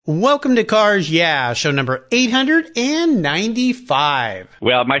Welcome to Cars Yeah, show number 895.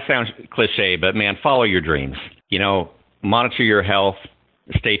 Well, it might sound cliche, but man, follow your dreams. You know, monitor your health,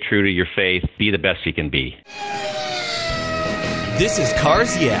 stay true to your faith, be the best you can be. This is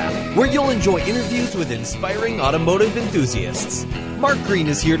Cars Yeah, where you'll enjoy interviews with inspiring automotive enthusiasts. Mark Green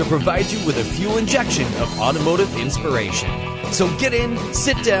is here to provide you with a fuel injection of automotive inspiration. So get in,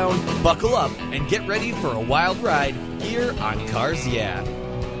 sit down, buckle up, and get ready for a wild ride here on Cars Yeah.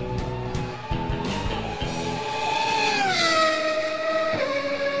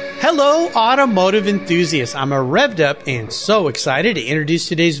 Hello, automotive enthusiasts. I'm revved up and so excited to introduce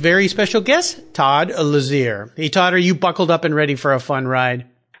today's very special guest, Todd Lazier. Hey, Todd, are you buckled up and ready for a fun ride?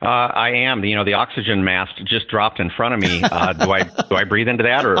 I am. You know, the oxygen mask just dropped in front of me. Do I breathe into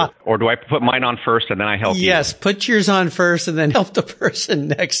that, or do I put mine on first and then I help you? Yes, put yours on first and then help the person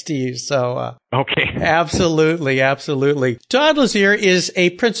next to you. So, okay. Absolutely. Todd Lazier is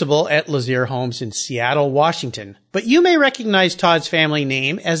a principal at Lazier Homes in Seattle, Washington. But you may recognize Todd's family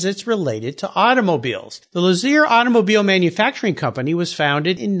name as it's related to automobiles. The Lazier Automobile Manufacturing Company was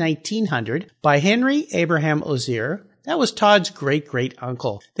founded in 1900 by Henry Abraham Lazier. That was Todd's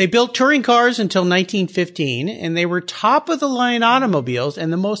great-great-uncle. They built touring cars until 1915, and they were top-of-the-line automobiles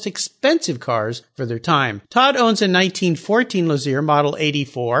and the most expensive cars for their time. Todd owns a 1914 Lazier Model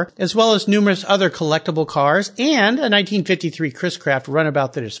 84, as well as numerous other collectible cars, and a 1953 Chris Craft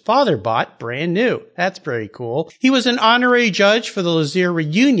runabout that his father bought brand new. That's very cool. He was an honorary judge for the Lazier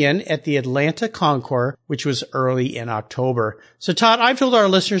reunion at the Atlanta Concours, which was early in October. So, Todd, I've told our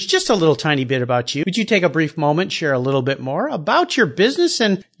listeners just a little tiny bit about you. Would you take a brief moment, share a little bit more about your business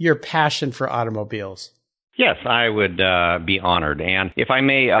and your passion for automobiles? Yes, I would be honored. And if I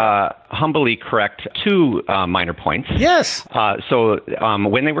may humbly correct two minor points. Yes. So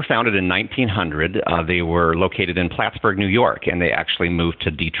when they were founded in 1900, they were located in Plattsburgh, New York, and they actually moved to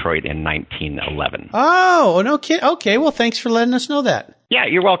Detroit in 1911. Oh, no kidding. Okay, well, thanks for letting us know that. Yeah,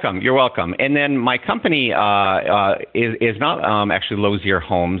 you're welcome. And then my company is not actually Lazier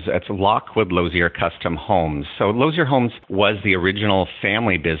Homes. It's Lockwood Lazier Custom Homes. So Lazier Homes was the original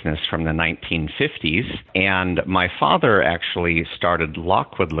family business from the 1950s. And my father actually started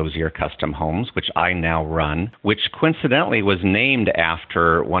Lockwood Lazier Custom Homes, which I now run, which coincidentally was named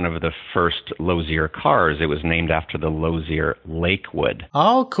after one of the first Lazier cars. It was named after the Lazier Lakewood.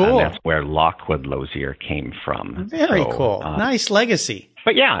 Oh, cool. And that's where Lockwood Lazier came from. Very cool. Nice legacy.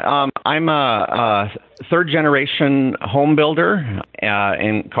 But yeah, I'm a third-generation home builder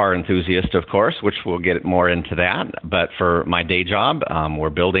and car enthusiast, of course, which we'll get more into that. But for my day job,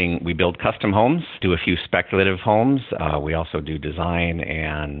 we build custom homes, do a few speculative homes. We also do design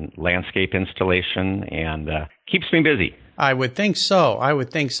and landscape installation, and keeps me busy. I would think so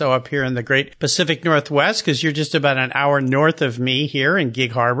up here in the great Pacific Northwest, because you're just about an hour north of me here in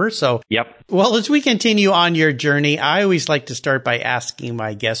Gig Harbor. So, yep. Well, as we continue on your journey, I always like to start by asking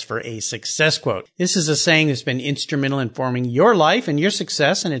my guests for a success quote. This is a saying that's been instrumental in forming your life and your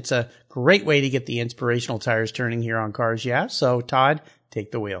success, and it's a great way to get the inspirational tires turning here on Cars Yeah. So, Todd,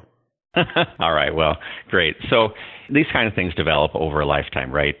 take the wheel. All right. Well, great. So these kind of things develop over a lifetime,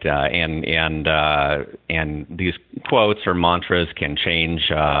 right? And these quotes or mantras can change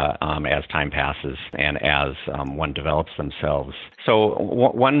as time passes and as one develops themselves. So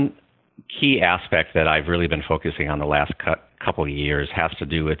one key aspect that I've really been focusing on the last couple of years has to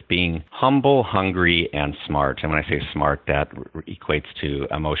do with being humble, hungry, and smart. And when I say smart, that equates to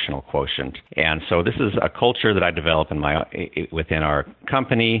emotional quotient. And so this is a culture that I develop within our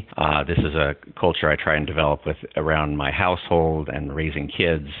company. This is a culture I try and develop around my household and raising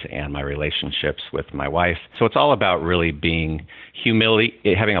kids and my relationships with my wife. So it's all about really being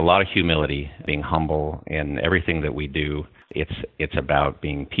having a lot of humility, being humble in everything that we do. It's about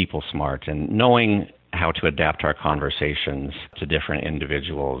being people smart and knowing how to adapt our conversations to different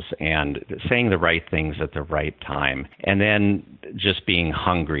individuals and saying the right things at the right time. And then just being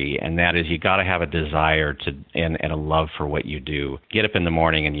hungry, and that is you got to have a desire to and a love for what you do. Get up in the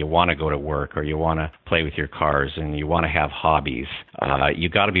morning and you want to go to work, or you want to play with your cars, and you want to have hobbies. You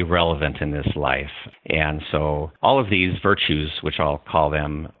got to be relevant in this life. And so all of these virtues, which I'll call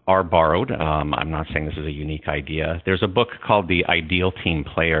them, are borrowed. I'm not saying this is a unique idea. There's a book called The Ideal Team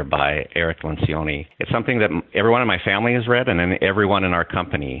Player by Eric Lencioni. It's something that everyone in my family has read, and then everyone in our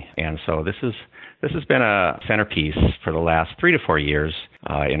company. And so this has been a centerpiece for the last 3 to 4 years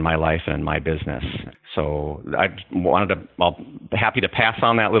in my life and in my business. So I'm happy to pass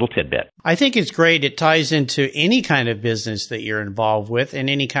on that little tidbit. I think it's great. It ties into any kind of business that you're involved with and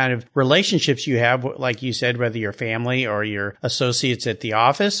any kind of relationships you have, like you said, whether your family or your associates at the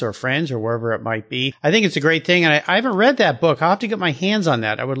office or friends or wherever it might be. I think it's a great thing. And I haven't read that book. I'll have to get my hands on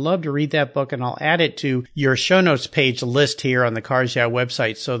that. I would love to read that book, and I'll add it to your show notes page list here on the Cars Yeah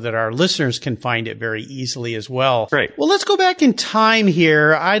website so that our listeners can find it very easily as well. Great. Well, let's go back in time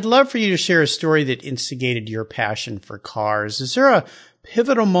here. I'd love for you to share a story that instigated your passion for cars. Is there a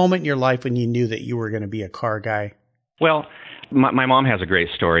pivotal moment in your life when you knew that you were going to be a car guy? Well, my mom has a great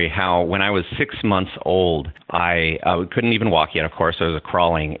story how when I was 6 months old, I couldn't even walk yet, of course. I was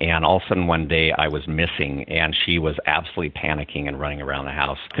crawling, and all of a sudden one day I was missing, and she was absolutely panicking and running around the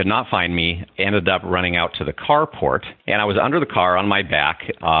house. Could not find me, ended up running out to the carport, and I was under the car on my back,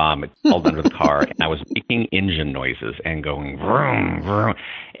 crawled under the car, and I was making engine noises and going vroom, vroom.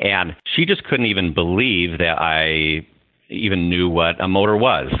 And she just couldn't even believe that I even knew what a motor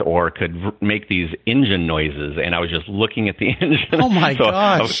was or could make these engine noises, and I was just looking at the engine. Oh my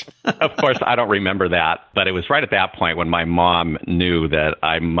gosh. Of course, I don't remember that, but it was right at that point when my mom knew that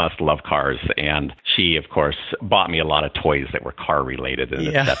I must love cars, and she, of course, bought me a lot of toys that were car related, and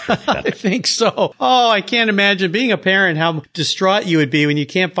et cetera, et cetera. I think so. Oh, I can't imagine being a parent, how distraught you would be when you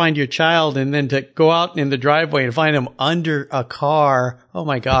can't find your child and then to go out in the driveway and find them under a car. Oh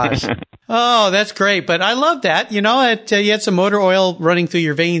my gosh. Oh, that's great. But I love that. You know, you had some motor oil running through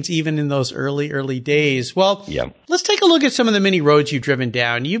your veins even in those early days. Well, Let's take a look at some of the many roads you've driven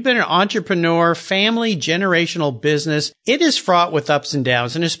down. You've been an entrepreneur, family, generational business. It is fraught with ups and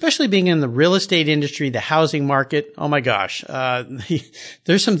downs, and especially being in the real estate industry, the housing market. Oh my gosh.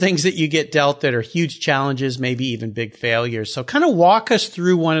 There's some things that you get dealt that are huge challenges, maybe even big failures. So kind of walk us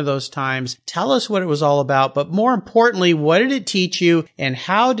through one of those times. Tell us what it was all about, but more importantly, what did it teach you, and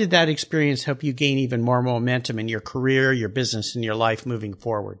how did that experience help you gain even more momentum in your career, your business, and your life moving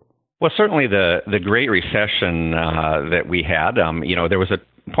forward? Well, certainly the Great Recession that we had, there was a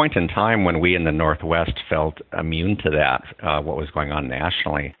point in time when we in the Northwest felt immune to that, what was going on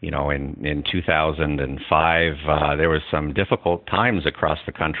nationally. In 2005, there was some difficult times across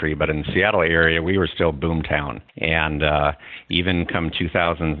the country, but in the Seattle area, we were still boomtown. And even come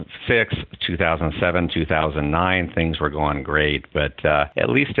 2006, 2007, 2009, things were going great. But at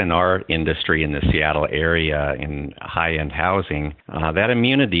least in our industry in the Seattle area, in high-end housing, that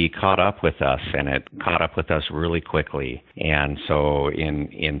immunity caught up with us, and it caught up with us really quickly. And so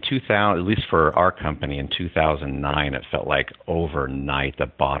in 2000, at least for our company in 2009, it felt like overnight the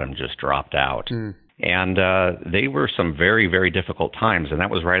bottom just dropped out. And they were some very, very difficult times. And that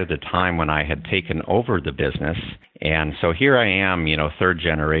was right at the time when I had taken over the business. And so here I am, third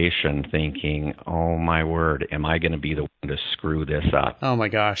generation, thinking, oh my word, am I going to be the one to screw this up? Oh my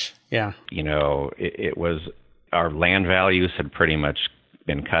gosh. Yeah. It was, our land values had pretty much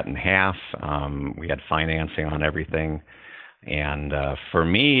been cut in half. We had financing on everything. And for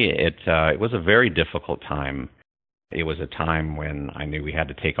me, it was a very difficult time. It was a time when I knew we had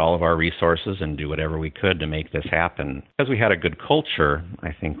to take all of our resources and do whatever we could to make this happen. Because we had a good culture, I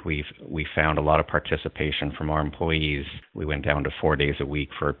think we found a lot of participation from our employees. We went down to 4 days a week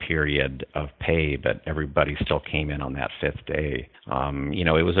for a period of pay, but everybody still came in on that fifth day.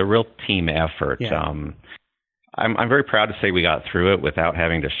 It was a real team effort. Yeah. I'm very proud to say we got through it without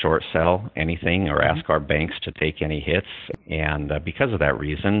having to short sell anything or ask our banks to take any hits. And because of that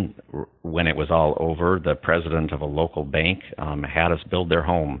reason, when it was all over, the president of a local bank had us build their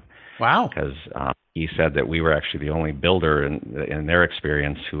home. Wow. Because he said that we were actually the only builder in their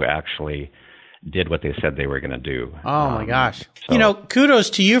experience who actually did what they said they were going to do. Oh, my gosh. So,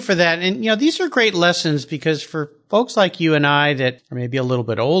 kudos to you for that. And, these are great lessons because for folks like you and I that are maybe a little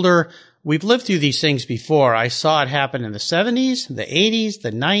bit older, we've lived through these things before. I saw it happen in the 70s, the 80s,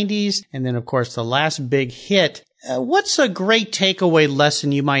 the 90s, and then, of course, the last big hit. What's a great takeaway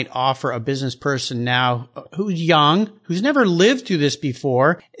lesson you might offer a business person now who's young, who's never lived through this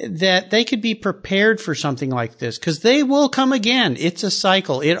before, that they could be prepared for something like this? Because they will come again. It's a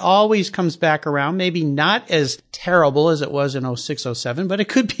cycle. It always comes back around. Maybe not as terrible as it was in 06, 07, but it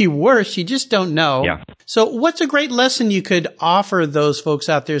could be worse. You just don't know. Yeah. So what's a great lesson you could offer those folks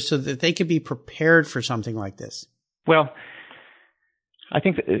out there so that they could be prepared for something like this? Well, I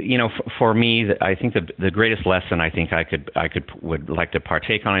think for me, I think the greatest lesson I think would like to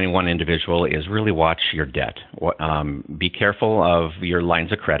partake on any one individual is really watch your debt. Be careful of your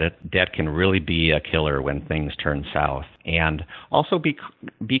lines of credit. Debt can really be a killer when things turn south, and also be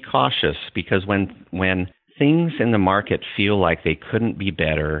cautious because when things in the market feel like they couldn't be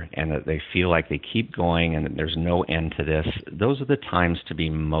better and that they feel like they keep going and that there's no end to this, those are the times to be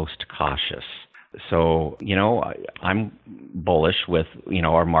most cautious. So, I'm bullish with,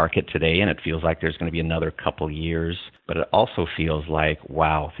 our market today, and it feels like there's going to be another couple years, but it also feels like,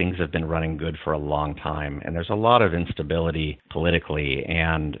 wow, things have been running good for a long time, and there's a lot of instability politically,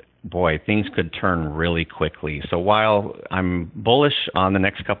 and boy, things could turn really quickly. So while I'm bullish on the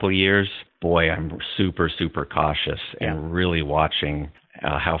next couple of years, boy, I'm super, super cautious and really watching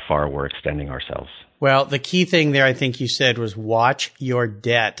how far we're extending ourselves. Well, the key thing there, I think you said, was watch your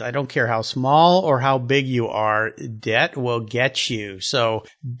debt. I don't care how small or how big you are, debt will get you. So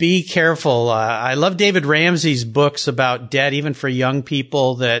be careful. I love David Ramsey's books about debt, even for young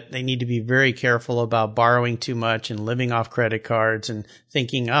people, that they need to be very careful about borrowing too much and living off credit cards and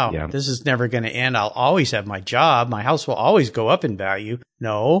thinking, this is never going to end. I'll always have my job. My house will always go up in value.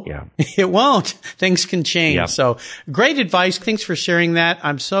 No, it won't. Things can change. Yep. So great advice. Thanks for sharing that.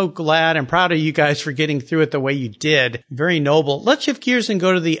 I'm so glad and proud of you guys for getting through it the way you did. Very noble. Let's shift gears and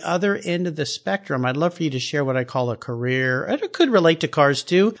go to the other end of the spectrum. I'd love for you to share what I call a career, and it could relate to cars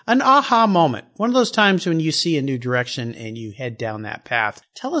too, an aha moment. One of those times when you see a new direction and you head down that path.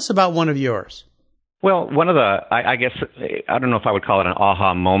 Tell us about one of yours. Well, I guess, I don't know if I would call it an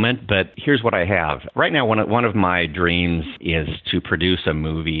aha moment, but here's what I have. Right now, one of my dreams is to produce a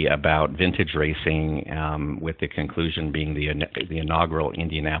movie about vintage racing, with the conclusion being the inaugural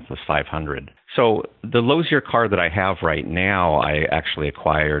Indianapolis 500. So the Lozier car that I have right now, I actually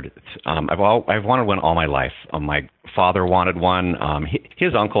acquired. I've wanted one all my life. My father wanted one.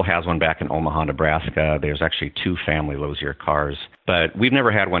 His uncle has one back in Omaha, Nebraska. There's actually 2 family Lozier cars, but we've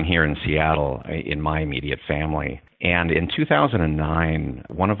never had one here in Seattle in my immediate family. And in 2009,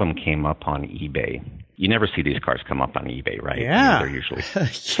 one of them came up on eBay. You never see these cars come up on eBay, right? Yeah. They're usually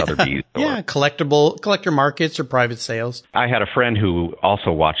Sotheby's. Collector markets or private sales. I had a friend who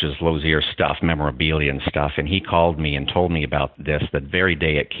also watches Lozier stuff, memorabilia and stuff, and he called me and told me about this the very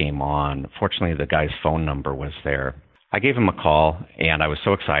day it came on. Fortunately, the guy's phone number was there. I gave him a call, and I was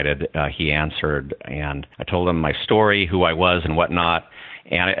so excited. He answered, and I told him my story, who I was and whatnot.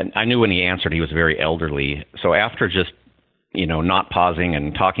 And I knew when he answered, he was very elderly. So after just, not pausing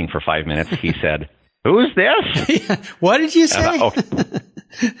and talking for 5 minutes, he said, "Who's this?" What did you say?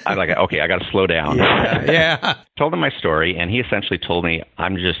 I'm like, okay, I got to slow down. Yeah. Told him my story, and he essentially told me,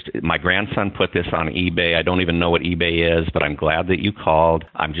 my grandson put this on eBay. I don't even know what eBay is, but I'm glad that you called.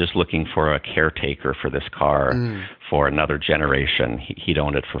 I'm just looking for a caretaker for this car for another generation. He'd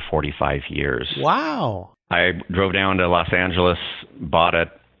owned it for 45 years. Wow. I drove down to Los Angeles, bought it,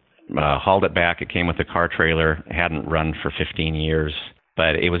 hauled it back. It came with a car trailer. It hadn't run for 15 years.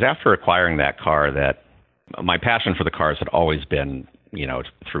 But it was after acquiring that car that my passion for the cars had always been,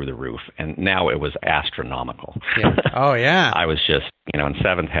 through the roof. And now it was astronomical. Yeah. Oh, yeah. I was just, in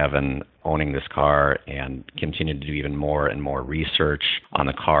seventh heaven owning this car and continued to do even more and more research on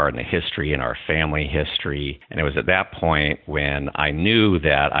the car and the history and our family history. And it was at that point when I knew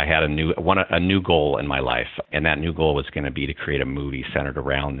that I had a new goal in my life. And that new goal was going to be to create a movie centered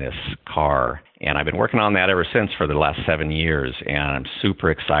around this car. And I've been working on that ever since for the last 7 years. And I'm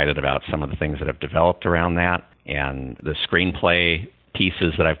super excited about some of the things that have developed around that and the screenplay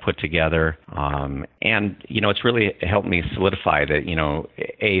pieces that I've put together. And, it's really helped me solidify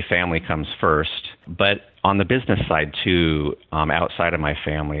that, family comes first. But on the business side, too, outside of my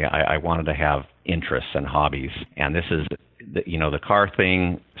family, I wanted to have interests and hobbies. And this is, the car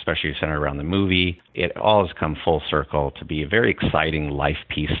thing, especially centered around the movie, it all has come full circle to be a very exciting life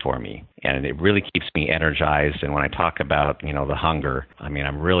piece for me. And it really keeps me energized. And when I talk about, the hunger,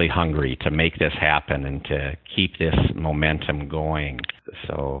 I'm really hungry to make this happen and to keep this momentum going.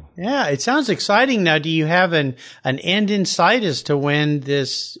 So yeah, it sounds exciting. Now, do you have an end in sight as to when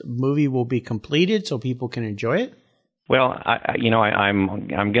this movie will be completed so people can enjoy it? Well, I'm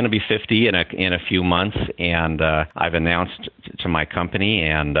going to be 50 in a few months, and I've announced to my company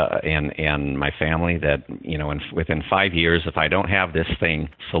and my family that within 5 years, if I don't have this thing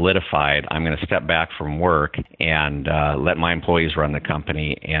solidified, I'm going to step back from work and let my employees run the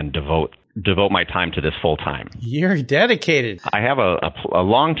company and devote my time to this full time. You're dedicated. I have a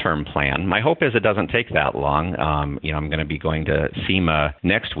long-term plan. My hope is it doesn't take that long. I'm going to be going to SEMA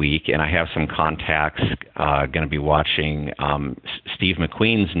next week, and I have some contacts going to be watching Steve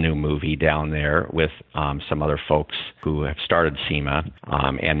McQueen's new movie down there with some other folks who have started SEMA,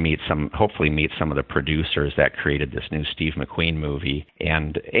 and hopefully meet some of the producers that created this new Steve McQueen movie.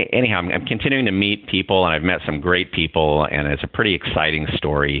 And anyhow, I'm continuing to meet people, and I've met some great people, and it's a pretty exciting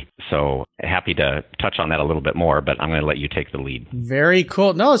story. So happy to touch on that a little bit more, but I'm going to let you take the lead. Very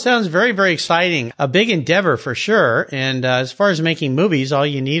cool. No, it sounds very, very exciting. A big endeavor for sure. And as far as making movies, all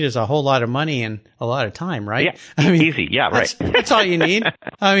you need is a whole lot of money and a lot of time, right? Yeah, I mean, easy. Yeah, right. That's all you need.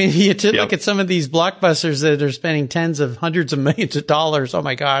 I mean, you look at some of these blockbusters that are spending tens of hundreds of millions of dollars. Oh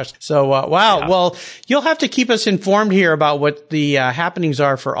my gosh. So, wow. Yeah. Well, you'll have to keep us informed here about what the happenings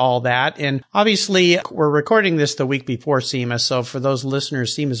are for all that. And obviously, we're recording this the week before SEMA. So for those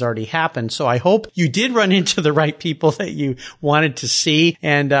listeners, SEMA's already happened. So I hope you did run into the right people that you wanted to see,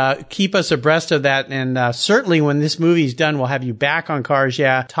 and keep us abreast of that. And certainly when this movie's done, we'll have you back on Cars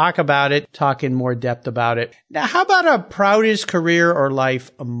Yeah, talk about it, talk in more depth about it. Now, how about a proudest career or life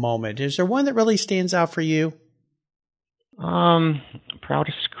moment? Is there one that really stands out for you?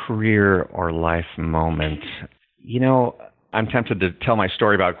 Proudest career or life moment. I'm tempted to tell my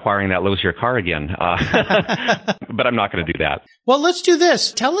story about acquiring that Lozier car again, but I'm not going to do that. Well, let's do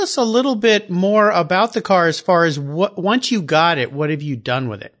this. Tell us a little bit more about the car as far as once you got it, what have you done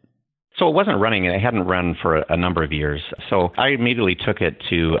with it? So it wasn't running. It hadn't run for a number of years. So I immediately took it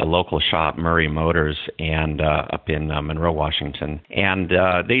to a local shop, Murray Motors, and up in Monroe, Washington. And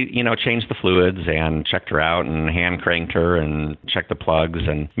they, changed the fluids and checked her out and hand cranked her and checked the plugs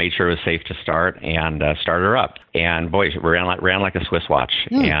and made sure it was safe to start and started her up. And boy, it ran like a Swiss watch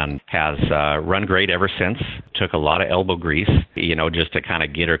and has run great ever since. Took a lot of elbow grease, just to kind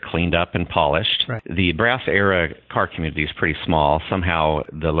of get her cleaned up and polished. Right. The brass era car community is pretty small. Somehow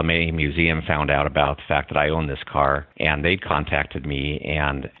the LeMay Museum found out about the fact that I owned this car, and they contacted me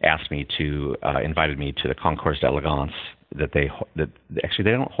and asked me to, invited me to the Concours d'Elegance. Actually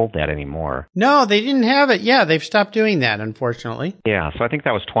they don't hold that anymore. No, they didn't have it. Yeah, they've stopped doing that, unfortunately. Yeah, so I think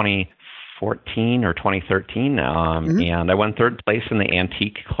that was 2014 or 2013, and I won third place in the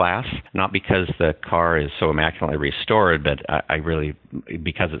antique class, not because the car is so immaculately restored, but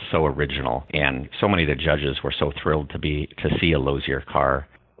because it's so original, and so many of the judges were so thrilled to see a Lozier car.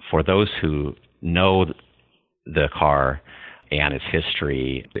 For those who know the car and its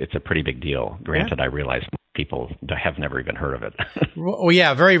history, it's a pretty big deal. Granted, I realize people have never even heard of it. Well,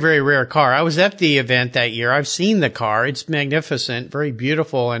 yeah, very, very rare car. I was at the event that year. I've seen the car. It's magnificent, very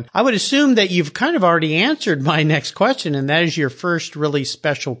beautiful. And I would assume that you've kind of already answered my next question, and that is your first really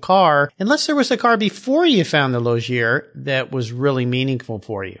special car, unless there was a car before you found the Lozier that was really meaningful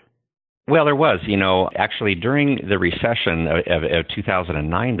for you. Well, there was, actually during the recession of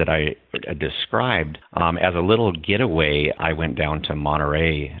 2009 that I described, as a little getaway, I went down to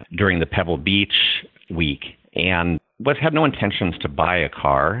Monterey during the Pebble Beach week and had no intentions to buy a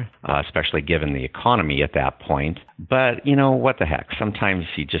car, especially given the economy at that point. But, what the heck? Sometimes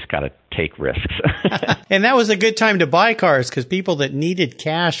you just got to take risks. And that was a good time to buy cars because people that needed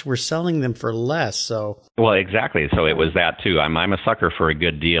cash were selling them for less. So, well, exactly. So it was that too. I'm a sucker for a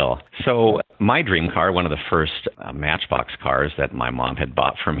good deal. So my dream car, one of the first Matchbox cars that my mom had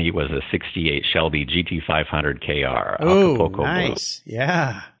bought for me, was a 68 Shelby GT500 KR. Oh, nice. Blue.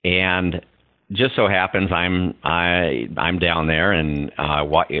 Yeah. And just so happens I'm down there, and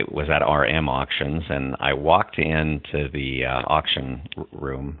it was at RM Auctions, and I walked into the auction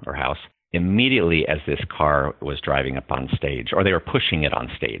room or house immediately as this car was driving up on stage, or they were pushing it on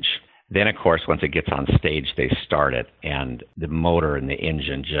stage. Then, of course, once it gets on stage, they start it, and the motor and the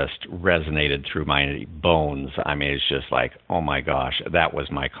engine just resonated through my bones. I mean, it's just like, oh my gosh, that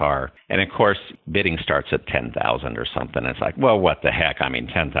was my car. And of course, bidding starts at $10,000 or something. It's like, well, what the heck? I mean,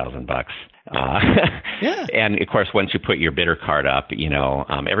 $10,000. Yeah. And of course, once you put your bidder card up,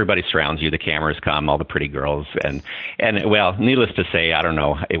 everybody surrounds you. The cameras come, all the pretty girls, and well, needless to say, I don't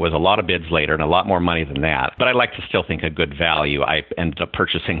know. It was a lot of bids later and a lot more money than that. But I like to still think a good value. I ended up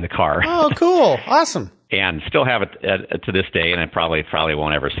purchasing the car. Oh, cool! Awesome. And still have it to this day, and I probably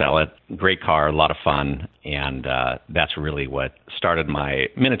won't ever sell it. Great car, a lot of fun, and that's really what started my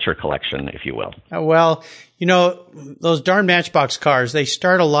miniature collection, if you will. Well, those darn Matchbox cars, they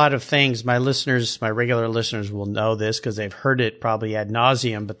start a lot of things. My regular listeners will know this because they've heard it probably ad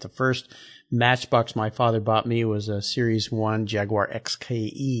nauseum, but the first Matchbox my father bought me was a Series 1 Jaguar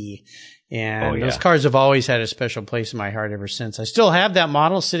XKE. And those cars have always had a special place in my heart ever since. I still have that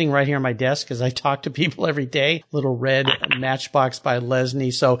model sitting right here on my desk because I talk to people every day. Little red Matchbox by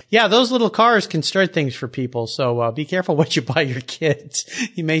Lesney. So yeah, those little cars can start things for people. So be careful what you buy your kids.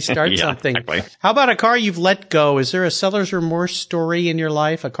 You may start something. Exactly. How about a car you've let go? Is there a seller's remorse story in your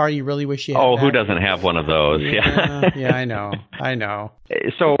life? A car you really wish you had? Oh, who doesn't have one of those? Yeah, I know.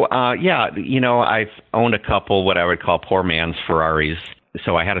 So I've owned a couple what I would call poor man's Ferraris.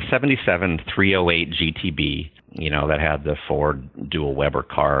 So I had a 77 308 GTB, that had the Ford dual Weber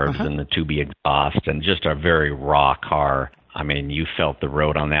carbs and the 2B exhaust, and just a very raw car. I mean, you felt the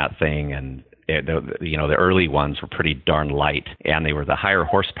road on that thing, and the early ones were pretty darn light, and they were the higher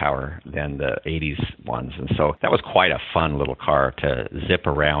horsepower than the 80s ones. And so that was quite a fun little car to zip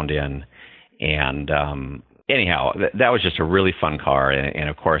around in. And anyhow, that was just a really fun car. And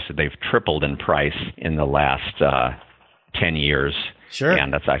of course, they've tripled in price in the last 10 years. Sure.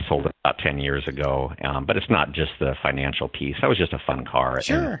 And I sold it about 10 years ago. But it's not just the financial piece. That was just a fun car.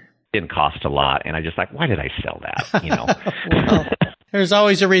 Sure. And it didn't cost a lot. And I just why did I sell that? Well, there's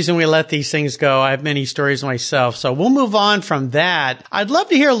always a reason we let these things go. I have many stories myself. So we'll move on from that. I'd love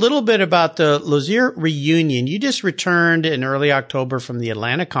to hear a little bit about the Lazier reunion. You just returned in early October from the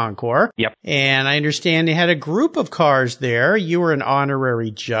Atlanta Concours. Yep. And I understand they had a group of cars there. You were an honorary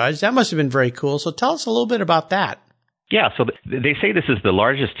judge. That must have been very cool. So tell us a little bit about that. Yeah, so they say this is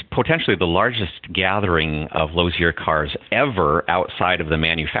potentially the largest gathering of Lazier cars ever outside of the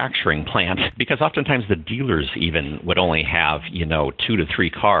manufacturing plant, because oftentimes the dealers even would only have, 2 to 3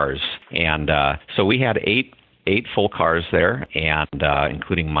 cars. And so we had eight full cars there, and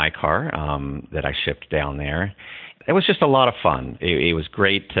including my car that I shipped down there. It was just a lot of fun. It was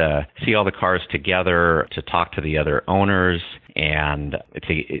great to see all the cars together, to talk to the other owners, and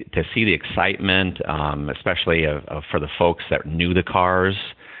to see the excitement, especially for the folks that knew the cars.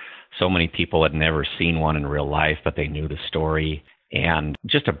 So many people had never seen one in real life, but they knew the story. And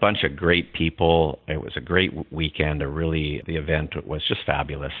just a bunch of great people. It was a great weekend. The event was just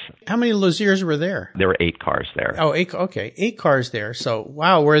fabulous. How many Laziers were there? There were 8 cars there. Oh, 8. Okay. 8 cars there. So,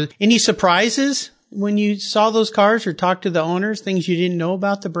 wow. Were any surprises when you saw those cars or talked to the owners, things you didn't know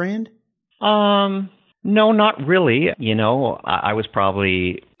about the brand? No, not really. I was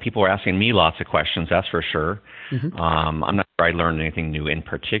people were asking me lots of questions, that's for sure. Mm-hmm. I'm not sure I learned anything new in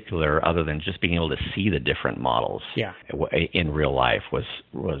particular other than just being able to see the different models in real life was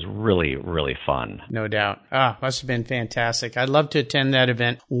really, really fun. No doubt. Must have been fantastic. I'd love to attend that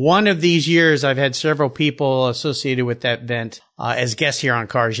event. One of these years, I've had several people associated with that event as guests here on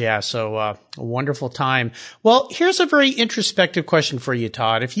Cars Yeah. So a wonderful time. Well, here's a very introspective question for you,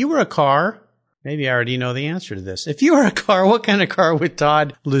 Todd. If you were a car, maybe I already know the answer to this. If you were a car, what kind of car would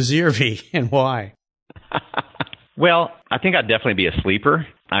Todd Lazier be and why? Well, I think I'd definitely be a sleeper.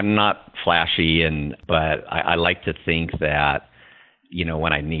 I'm not flashy, but I like to think that,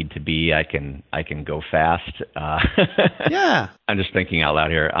 when I need to be, I can go fast. Yeah. I'm just thinking out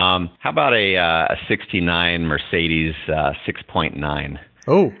loud here. How about a 69 Mercedes 6.9?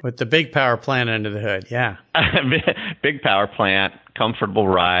 Oh, with the big power plant under the hood. Yeah. Big power plant, comfortable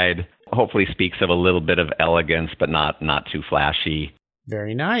ride. Hopefully speaks of a little bit of elegance, but not too flashy.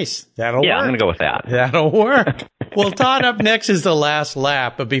 Very nice. That'll work. Yeah, I'm going to go with that. That'll work. Well, Todd, up next is the last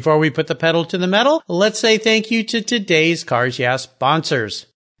lap. But before we put the pedal to the metal, let's say thank you to today's Cars Yeah sponsors.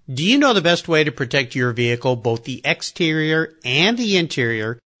 Do you know the best way to protect your vehicle, both the exterior and the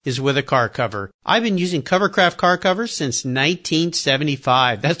interior, is with a car cover? I've been using Covercraft car covers since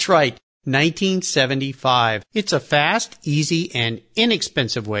 1975. That's right. 1975. It's a fast, easy, and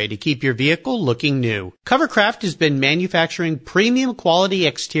inexpensive way to keep your vehicle looking new. Covercraft has been manufacturing premium quality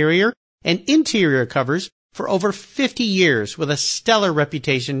exterior and interior covers for over 50 years with a stellar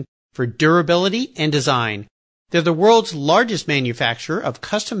reputation for durability and design. They're the world's largest manufacturer of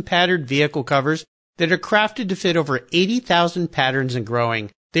custom patterned vehicle covers that are crafted to fit over 80,000 patterns and growing.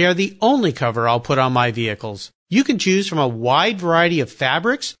 They are the only cover I'll put on my vehicles. You can choose from a wide variety of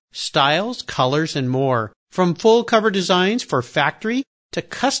fabrics, styles, colors, and more. From full cover designs for factory to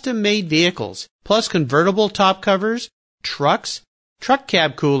custom-made vehicles, plus convertible top covers, trucks, truck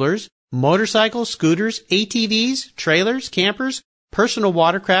cab coolers, motorcycles, scooters, ATVs, trailers, campers, personal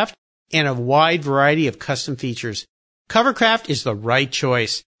watercraft, and a wide variety of custom features. Covercraft is the right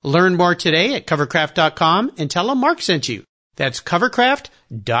choice. Learn more today at covercraft.com and tell them Mark sent you. That's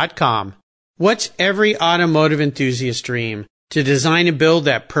covercraft.com. What's every automotive enthusiast's dream? To design and build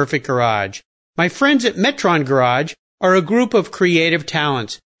that perfect garage. My friends at Metron Garage are a group of creative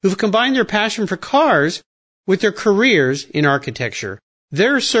talents who've combined their passion for cars with their careers in architecture.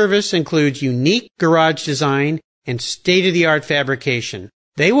 Their service includes unique garage design and state-of-the-art fabrication.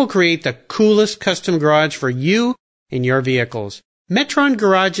 They will create the coolest custom garage for you and your vehicles. Metron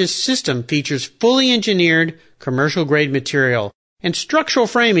Garage's system features fully engineered commercial-grade material and structural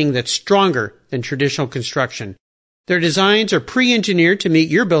framing that's stronger than traditional construction. Their designs are pre-engineered to meet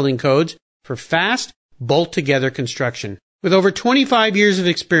your building codes for fast, bolt-together construction. With over 25 years of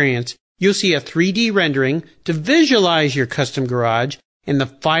experience, you'll see a 3D rendering to visualize your custom garage, and the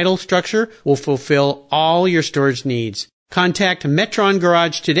final structure will fulfill all your storage needs. Contact Metron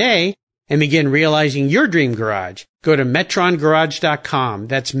Garage today and begin realizing your dream garage. Go to metrongarage.com.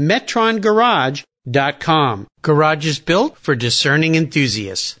 That's metrongarage.com. Garage is built for discerning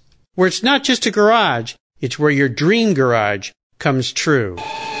enthusiasts. Where it's not just a garage, it's where your dream garage comes true.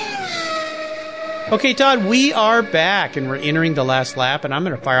 Okay, Todd, we are back, and we're entering the last lap, and I'm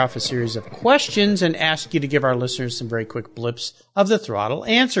going to fire off a series of questions and ask you to give our listeners some very quick blips of the throttle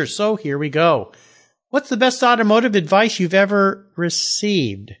answers. So here we go. What's the best automotive advice you've ever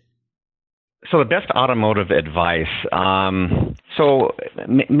received? So the best automotive advice,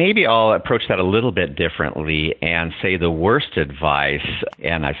 maybe I'll approach that a little bit differently and say the worst advice,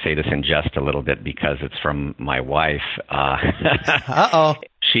 and I say this in jest a little bit because it's from my wife. Uh-oh.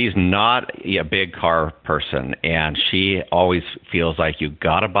 She's not a big car person, and she always feels like you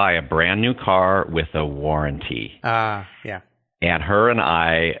got to buy a brand new car with a warranty. Yeah. And her and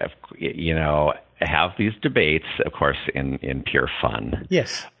I, have these debates, of course, in pure fun.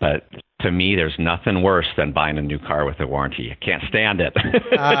 Yes. But to me, there's nothing worse than buying a new car with a warranty. I can't stand it.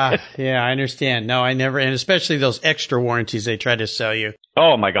 Yeah, I understand. No, I never, and especially those extra warranties they try to sell you.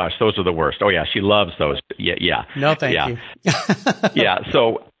 Oh my gosh, those are the worst. Oh yeah, she loves those. Yeah. No, thank you. Yeah.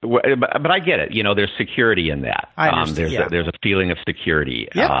 So, but I get it. There's security in that. I understand. There's a feeling of security.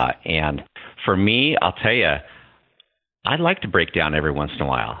 Yep. And for me, I'll tell you, I like to break down every once in a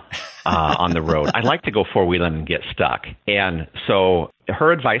while on the road. I like to go four-wheeling and get stuck. And so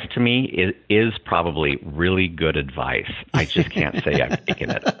her advice to me is probably really good advice. I just can't say I've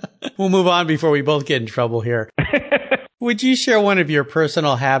taken it. We'll move on before we both get in trouble here. Would you share one of your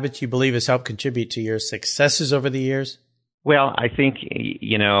personal habits you believe has helped contribute to your successes over the years? Well, I think,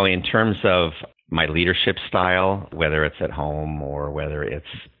 in terms of my leadership style, whether it's at home or whether it's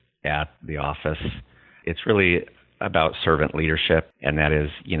at the office, it's really about servant leadership, and that is,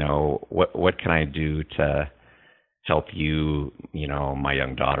 what can I do to help you, my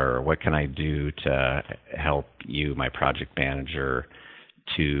young daughter, or what can I do to help you, my project manager,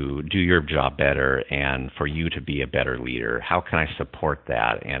 to do your job better and for you to be a better leader? How can I support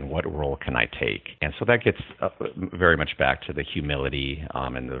that, and what role can I take? And so that gets very much back to the humility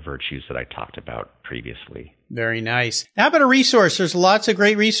and the virtues that I talked about previously. Very nice. How about a resource? There's lots of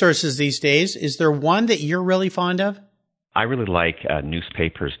great resources these days. Is there one that you're really fond of? I really like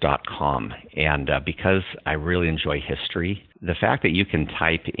newspapers.com, and because I really enjoy history, the fact that you can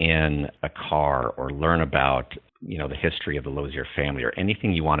type in a car or learn about the history of the Lozier family or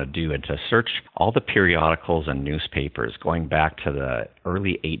anything you want to do, and to search all the periodicals and newspapers going back to the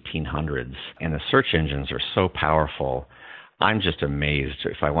early 1800s, and the search engines are so powerful. I'm just amazed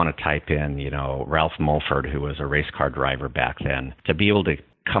if I want to type in, Ralph Mulford, who was a race car driver back then, to be able to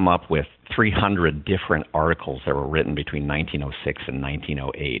come up with 300 different articles that were written between 1906 and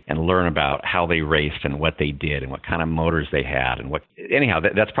 1908 and learn about how they raced and what they did and what kind of motors they had and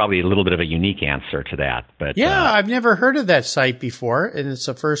that's probably a little bit of a unique answer to that. But yeah, I've never heard of that site before, and it's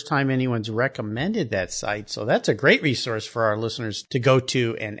the first time anyone's recommended that site. So that's a great resource for our listeners to go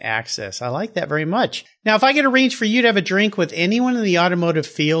to and access. I like that very much. Now, if I could arrange for you to have a drink with anyone in the automotive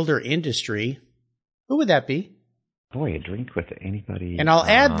field or industry, who would that be? Boy, a drink with anybody. And I'll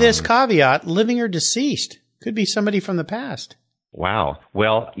add this caveat, living or deceased. Could be somebody from the past. Wow.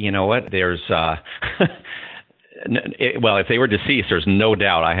 Well, you know what? There's, if they were deceased, there's no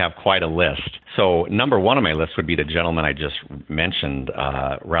doubt I have quite a list. So number one on my list would be the gentleman I just mentioned,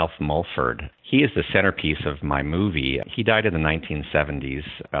 Ralph Mulford. He is the centerpiece of my movie. He died in the 1970s,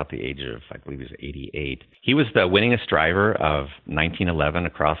 about the age of, I believe he was 88. He was the winningest driver of 1911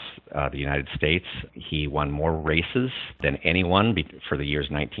 across the United States. He won more races than anyone for the years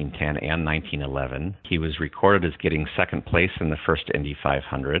 1910 and 1911. He was recorded as getting second place in the first Indy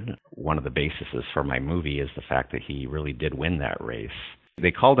 500. One of the bases for my movie is the fact that he really did win that race. They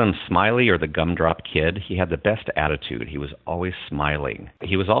called him Smiley, or the Gumdrop Kid. He had the best attitude. He was always smiling.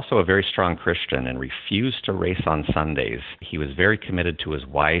 He was also a very strong Christian and refused to race on Sundays. He was very committed to his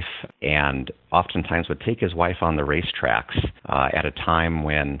wife and oftentimes would take his wife on the racetracks at a time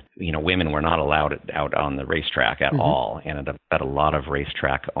when, women were not allowed out on the racetrack at all, and it upset a lot of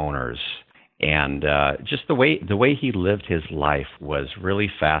racetrack owners. And just the way he lived his life was really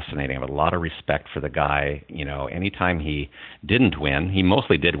fascinating. I have a lot of respect for the guy. Anytime he didn't win, he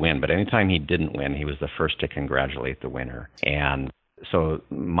mostly did win, but anytime he didn't win, he was the first to congratulate the winner. And so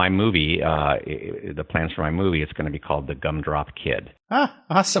my movie, the plans for my movie, it's going to be called The Gumdrop Kid. Ah,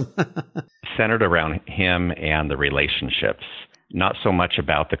 awesome. Centered around him and the relationships. Not so much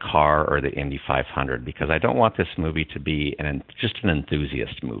about the car or the Indy 500, because I don't want this movie to be just an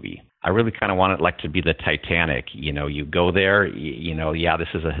enthusiast movie. I really kind of want it to be the Titanic. You go there, this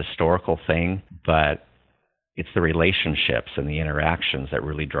is a historical thing, but it's the relationships and the interactions that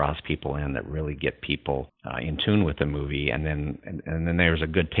really draws people in, that really get people in tune with the movie. And then there's a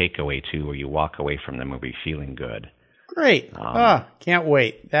good takeaway too, where you walk away from the movie feeling good. Great. Can't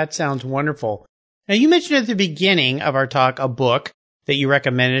wait. That sounds wonderful. Now, you mentioned at the beginning of our talk a book. that you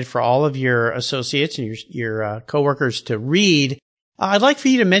recommended for all of your associates and your coworkers to read. I'd like for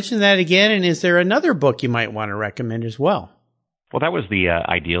you to mention that again. And is there another book you might want to recommend as well? Well, that was the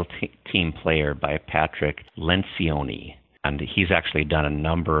Ideal Team Player by Patrick Lencioni. And he's actually done a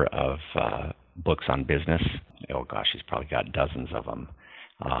number of books on business. Oh, gosh, he's probably got dozens of them.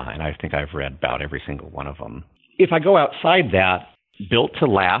 And I think I've read about every single one of them. If I go outside that, Built to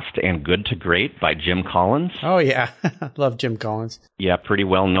Last and Good to Great by Jim Collins. Oh, yeah. Love Jim Collins. Yeah, pretty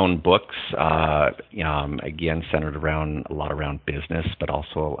well-known books. Again, centered around a lot around business, but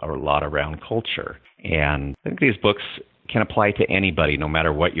also a lot around culture. And I think these books can apply to anybody, no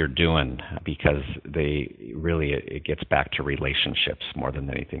matter what you're doing, because it gets back to relationships more than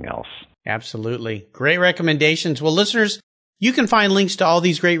anything else. Absolutely. Great recommendations. Well, listeners, you can find links to all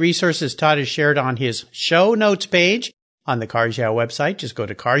these great resources Todd has shared on his show notes page on the Cars Yeah website. Just go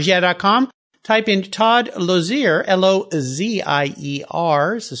to carsyeah.com, type in Todd Lozier,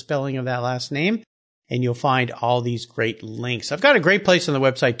 Lozier, is the spelling of that last name, and you'll find all these great links. I've got a great place on the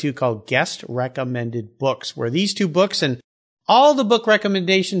website too called Guest Recommended Books, where these two books and all the book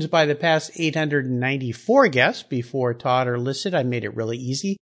recommendations by the past 894 guests before Todd are listed. I made it really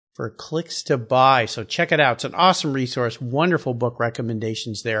easy for clicks to buy. So check it out. It's an awesome resource. Wonderful book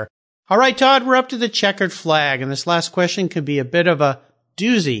recommendations there. All right, Todd, we're up to the checkered flag. And this last question could be a bit of a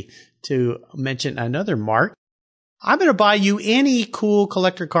doozy, to mention another mark. I'm going to buy you any cool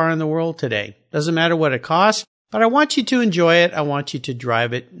collector car in the world today. Doesn't matter what it costs, but I want you to enjoy it. I want you to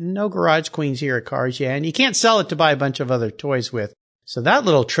drive it. No garage queens here at Cars Yeah, and you can't sell it to buy a bunch of other toys with. So that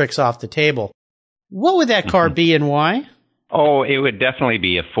little trick's off the table. What would that car be and why? Oh, it would definitely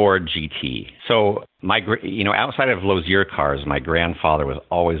be a Ford GT. So outside of Lozier cars, my grandfather was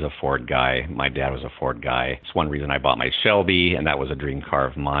always a Ford guy. My dad was a Ford guy. It's one reason I bought my Shelby, and that was a dream car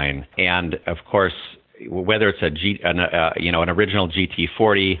of mine. And of course, whether it's an original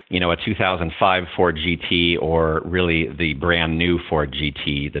GT40, a 2005 Ford GT, or really the brand new Ford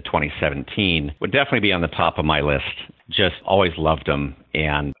GT, the 2017, would definitely be on the top of my list. Just always loved them,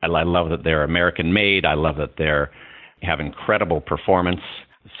 and I love that they're American made. I love that they're have incredible performance,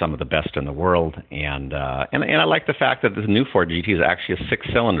 some of the best in the world, and I like the fact that this new Ford GT is actually a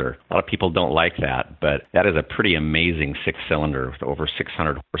six-cylinder. A lot of people don't like that, but that is a pretty amazing six-cylinder with over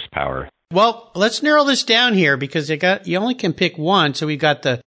 600 horsepower. Well, let's narrow this down here because you only can pick one. So we've got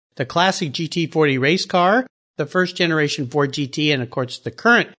the classic GT40 race car, the first generation Ford GT, and of course the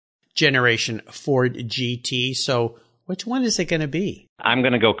current generation Ford GT. So which one is it going to be? I'm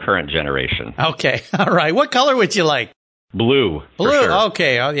going to go current generation. Okay. All right. What color would you like? Blue. Blue. Sure.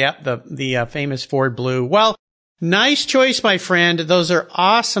 Okay. Oh, yeah. The famous Ford Blue. Well, nice choice, my friend. Those are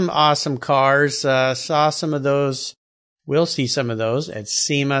awesome, awesome cars. Saw some of those. We'll see some of those at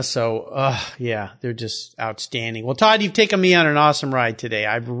SEMA. So, yeah, they're just outstanding. Well, Todd, you've taken me on an awesome ride today.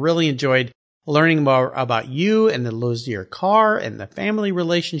 I've really enjoyed learning more about you and the Lozier car and the family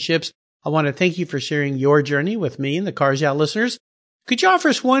relationships. I want to thank you for sharing your journey with me and the Cars Yeah listeners. Could you offer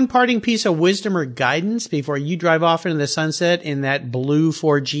us one parting piece of wisdom or guidance before you drive off into the sunset in that blue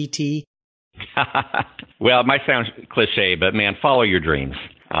Ford GT? Well, it might sound cliche, but man, follow your dreams.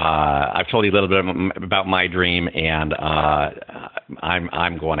 I've told you a little bit about my dream, and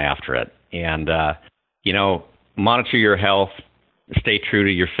I'm going after it. And monitor your health, stay true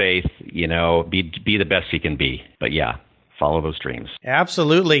to your faith. Be the best you can be. But yeah, follow those dreams.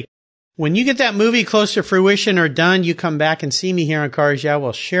 Absolutely. When you get that movie close to fruition or done, you come back and see me here on Cars Yeah.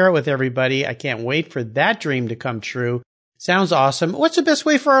 We'll share it with everybody. I can't wait for that dream to come true. Sounds awesome. What's the best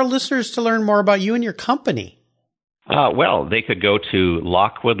way for our listeners to learn more about you and your company? Well, they could go to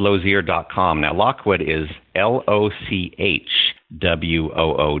LockwoodLozier.com. Now, Lockwood is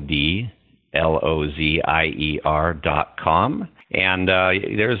LockwoodLozier.com. And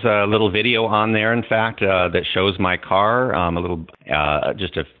there's a little video on there, in fact, that shows my car,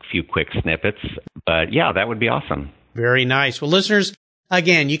 just a few quick snippets. But yeah, that would be awesome. Very nice. Well, listeners,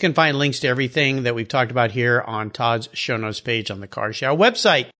 again, you can find links to everything that we've talked about here on Todd's show notes page on the Cars Yeah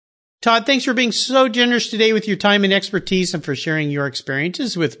website. Todd, thanks for being so generous today with your time and expertise and for sharing your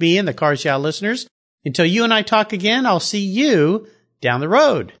experiences with me and the Cars Yeah listeners. Until you and I talk again, I'll see you down the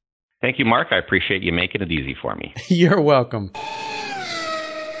road. Thank you, Mark. I appreciate you making it easy for me. You're welcome.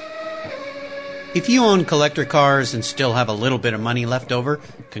 If you own collector cars and still have a little bit of money left over,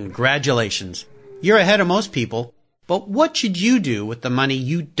 congratulations. You're ahead of most people. But what should you do with the money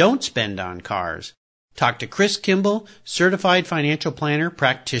you don't spend on cars? Talk to Chris Kimball, certified financial planner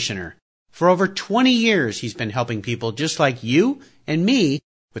practitioner. For over 20 years, he's been helping people just like you and me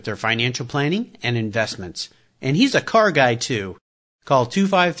with their financial planning and investments. And he's a car guy too. Call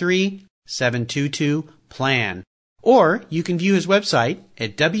 253-722-PLAN Or you can view his website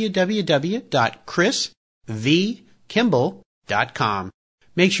at www.chrisvkimball.com.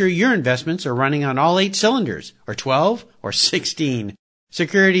 Make sure your investments are running on all 8 cylinders, or 12, or 16.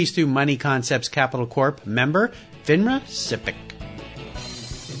 Securities through Money Concepts Capital Corp. Member, FINRA SIPC.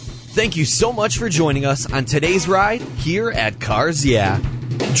 Thank you so much for joining us on today's ride here at Cars Yeah.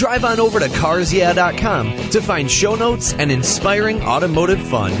 Drive on over to carsyeah.com to find show notes and inspiring automotive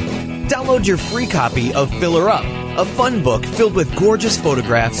fun. Download your free copy of Filler Up, a fun book filled with gorgeous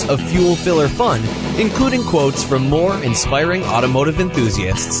photographs of fuel filler fun, including quotes from more inspiring automotive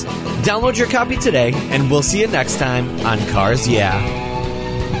enthusiasts. Download your copy today, and we'll see you next time on Cars Yeah.